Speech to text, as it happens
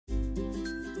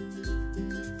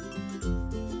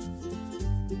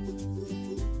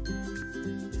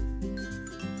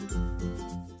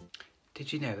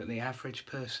Did you know that the average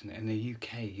person in the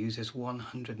UK uses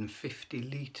 150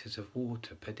 litres of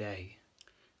water per day?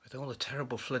 With all the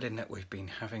terrible flooding that we've been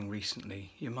having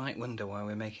recently, you might wonder why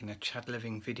we're making a Chad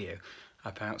Living video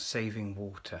about saving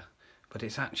water, but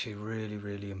it's actually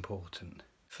really important.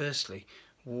 Firstly,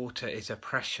 water is a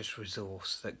precious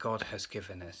resource that God has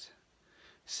given us.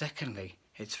 Secondly,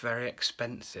 it's very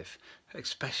expensive,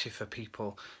 especially for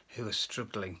people who are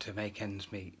struggling to make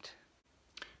ends meet.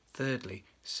 Thirdly,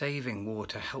 saving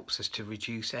water helps us to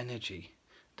reduce energy.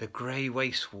 The grey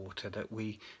wastewater that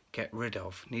we get rid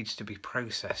of needs to be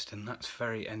processed, and that's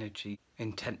very energy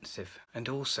intensive. And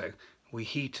also, we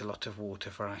heat a lot of water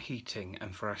for our heating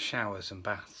and for our showers and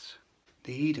baths.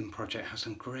 The Eden Project has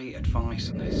some great advice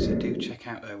on this, so do check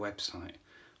out their website.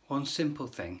 One simple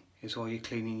thing is while you're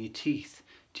cleaning your teeth,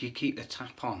 do you keep the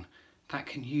tap on? That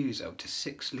can use up to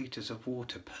 6 litres of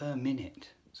water per minute.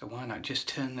 So why not just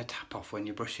turn the tap off when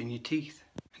you're brushing your teeth?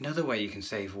 Another way you can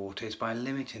save water is by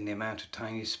limiting the amount of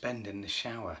time you spend in the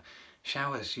shower.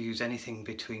 Showers use anything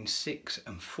between 6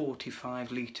 and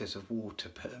 45 litres of water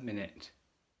per minute.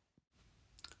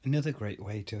 Another great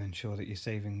way to ensure that you're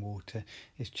saving water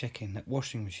is checking that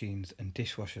washing machines and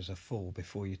dishwashers are full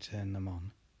before you turn them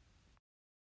on.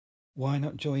 Why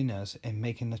not join us in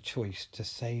making the choice to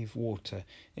save water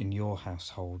in your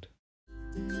household?